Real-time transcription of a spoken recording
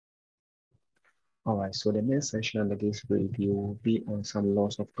All right, so the next session under this review will be on some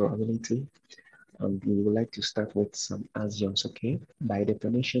laws of probability. And we would like to start with some axioms, okay? By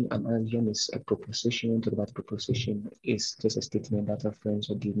definition, an axiom is a proposition. That proposition is just a statement that affirms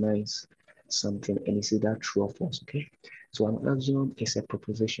or denies something, and is either true or false, okay? So an axiom is a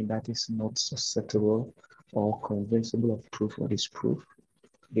proposition that is not susceptible or convincible of proof or disproof.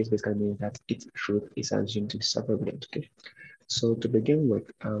 This basically means that its truth is assumed to be self-evident, okay? So to begin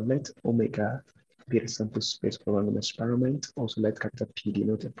with, let omega be the sample space for random experiment. Also let capital P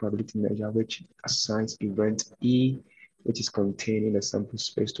denote a probability measure which assigns event E, which is contained in the sample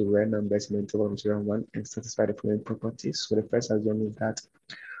space to real numbers in the interval of 0 and 1 and satisfy the following properties. So the first assumption is that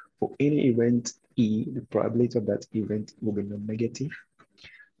for any event E, the probability of that event will be non-negative.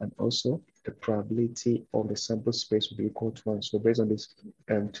 And also the probability of the sample space will be equal to 1. So based on these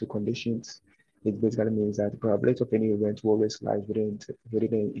two conditions, it basically means that the probability of any event will always lies within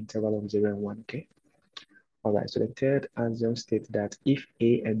an interval of 0 and 1, okay? All right, so the third axiom states that if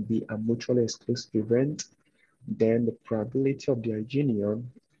A and B are mutually exclusive events, then the probability of their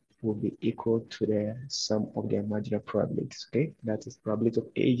union will be equal to the sum of their marginal probabilities, okay? That is, probability of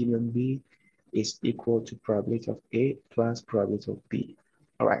A union B is equal to probability of A plus probability of B.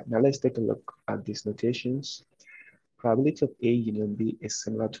 All right, now let's take a look at these notations. Probability of A union B is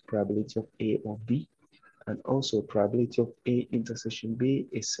similar to probability of A or B, and also probability of A intersection B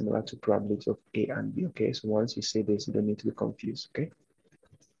is similar to probability of A and B, okay? So once you say this, you don't need to be confused, okay?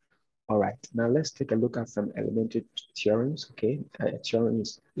 All right, now let's take a look at some elementary theorems, okay? A theorem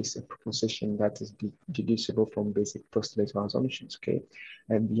is a proposition that is deducible from basic postulates or assumptions, okay?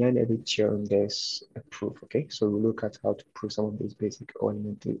 And behind every theorem, there's a proof, okay? So we'll look at how to prove some of these basic or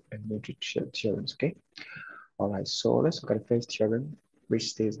elementary theorems, okay? All right, so let's look at the first theorem,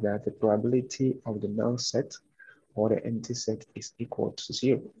 which states that the probability of the null set or the empty set is equal to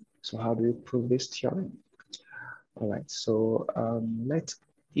 0. So how do we prove this theorem? All right, so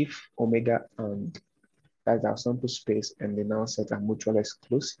if omega and that's our sample space and the null set are mutually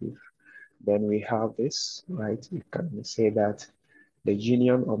exclusive, then we have this, right? We can say that the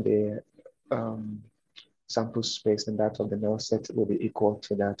union of the sample space and that of the null set will be equal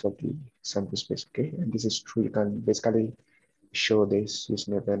to that of the sample space, okay? And this is true. You can basically show this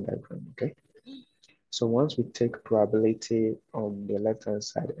using a Venn diagram, okay? So once we take probability on the left-hand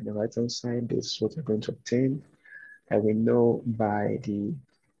side and the right-hand side, this is what we're going to obtain. And we know by the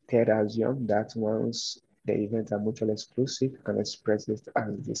third axiom that once the events are mutually exclusive, you can express it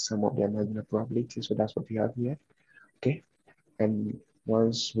as the sum of their marginal probability. So that's what we have here, okay? And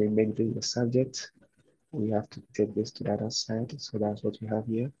once we make this the subject, we have to take this to the other side. So that's what we have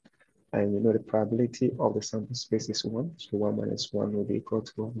here. And we know the probability of the sample space is 1. So 1 minus 1 will be equal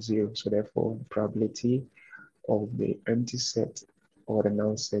to 0. So therefore, the probability of the empty set or the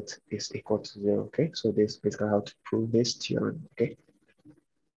null set is equal to 0, okay? So this is basically how to prove this theorem, okay?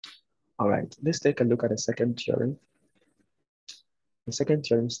 All right, let's take a look at the second theorem. The second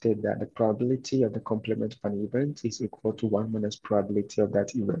theorem states that the probability of the complement of an event is equal to 1 minus probability of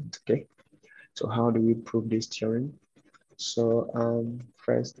that event, okay? So how do we prove this theorem? So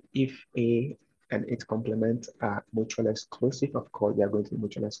first, if A and its complement are mutually exclusive, of course, they are going to be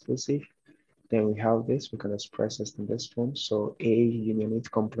mutually exclusive. Then we have this, we can express this in this form. So A union its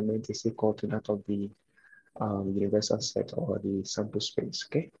complement is equal to that of the universal set or the sample space,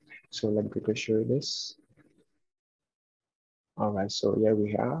 okay? So let me quickly show you this. All right, so here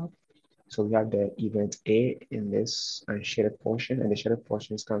we have, so we have the event A in this shaded portion, and the shaded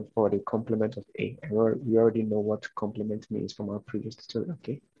portion stands for the complement of A. And we already know what complement means from our previous tutorial,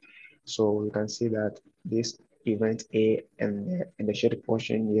 okay? So you can see that this event A and the shaded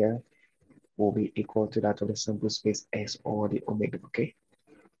portion here will be equal to that of the sample space S or the omega, okay?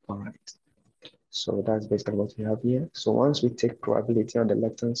 All right. So that's basically what we have here. So once we take probability on the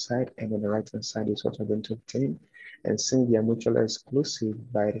left-hand side and on the right-hand side is what we're going to obtain. And since they are mutually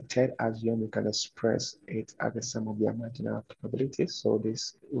exclusive, by the third axiom, we can express it as the sum of their marginal probabilities. So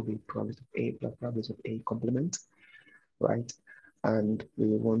this will be probability of A plus probability of A complement, right? And we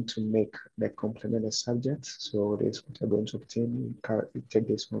want to make the complement a subject. So this is what we're going to obtain. We take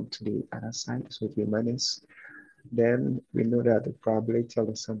this one to the other side. So it will be minus. Then we know that the probability of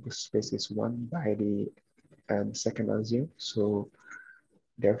the sample space is 1 by the second axiom. So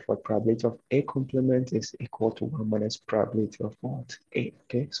therefore, probability of A complement is equal to 1 minus probability of what? A,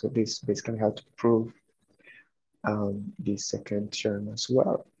 okay? So this basically how to prove the second term as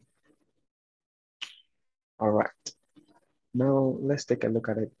well. All right. Now let's take a look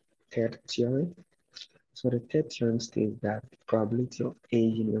at the third theorem. So the third theorem states that the probability of A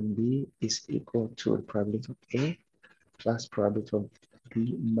union B is equal to the probability of A plus probability of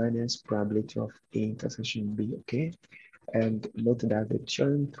B minus probability of A intersection B, okay? And note that the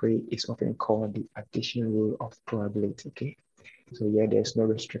theorem 3 is often called the addition rule of probability, okay? So here there's no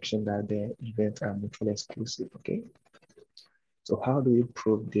restriction that the events are mutually exclusive, okay? So how do we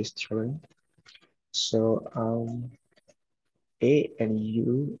prove this theorem? So A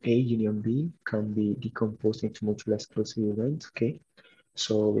union B can be decomposed into mutually exclusive events, okay?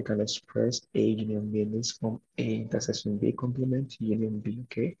 So we can express A union B in this form: A intersection B complement union B,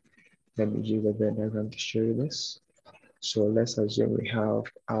 okay? Let me use a Venn diagram to show you this. So let's assume we have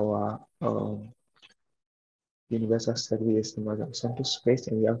our universal set with a similar sample space,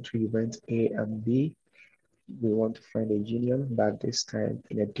 and we have two events A and B. We want to find a union, but this time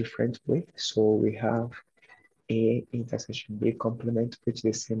in a different way. So we have A intersection B complement, which is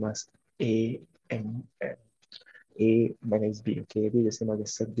the same as A and A minus B. Okay, this is the same as the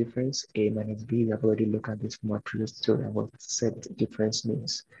set difference. A minus B, we have already looked at this from our previous tutorial, what set difference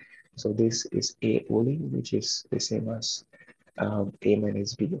means. So this is A only, which is the same as A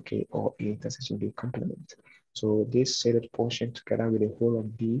minus B, okay, or A intersection B complement. So this shaded portion together with the whole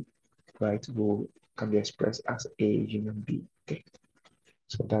of B, right, can be expressed as A union B, okay.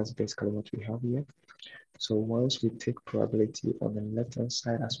 So that's basically what we have here. So once we take probability on the left-hand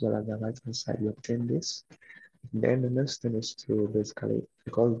side as well as the right-hand side, we obtain this. Then the next thing is to basically,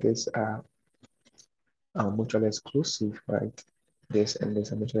 because these are mutually exclusive, right? This and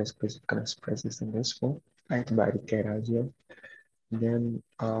this are mutually exclusive, can express this in this form, right, by the third ideal. Then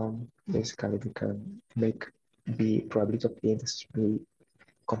basically we can make B probability of A intersection B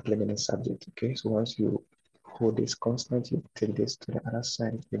complement a subject, okay? So once you hold this constant, you take this to the other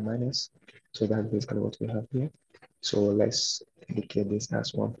side, the minus. So that's basically what we have here. So let's indicate this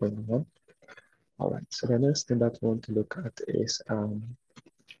as 1.1. All right, so the next thing that we want to look at is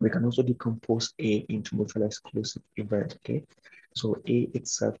we can also decompose A into mutually exclusive event, okay? So A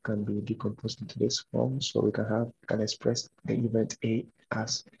itself can be decomposed into this form. So we can express the event A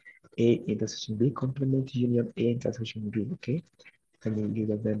as A intersection B complement union A intersection B, okay? Let me use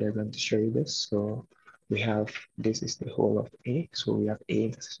a Venn diagram to show you this. So we have, this is the whole of A. So we have A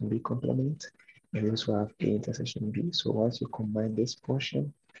intersection B complement, and we also have A intersection B. So once you combine this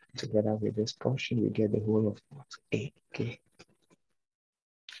portion together with this portion, you get the whole of what? A, okay?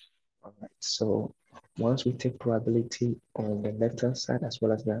 All right, so once we take probability on the left-hand side as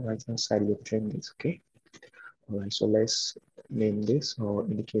well as the right-hand side, we obtain this, okay? All right, so let's name this or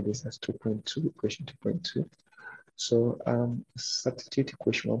indicate this as 2.2, equation 2.2. So substitute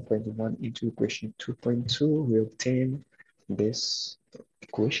equation 1.1 into equation 2.2, we obtain this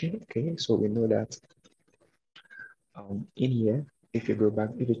equation, okay? So we know that in here, if you go back,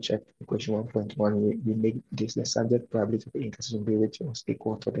 if you check equation 1.1, we make this the subject probability of the intersection B, which was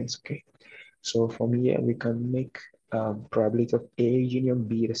equal to this, okay? So from here, we can make probability of A union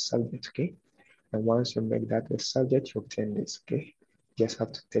B the subject, okay? And once you make that the subject, you obtain this, okay? Just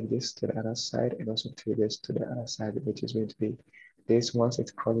have to take this to the other side and also take this to the other side, which is going to be this. Once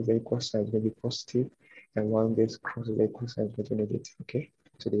it crosses the equal sign, it's going to be positive, and once this crosses the equal sign, it's going to be negative, okay?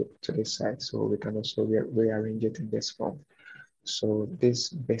 To this side. So we can also rearrange it in this form. So this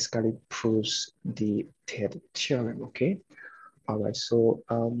basically proves the third theorem, okay? All right, so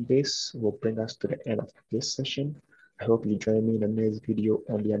this will bring us to the end of this session. I hope you join me in the next video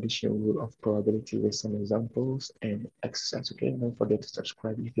on the addition rule of probability with some examples and exercise. Okay, don't forget to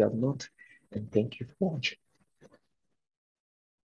subscribe if you have not, and thank you for watching.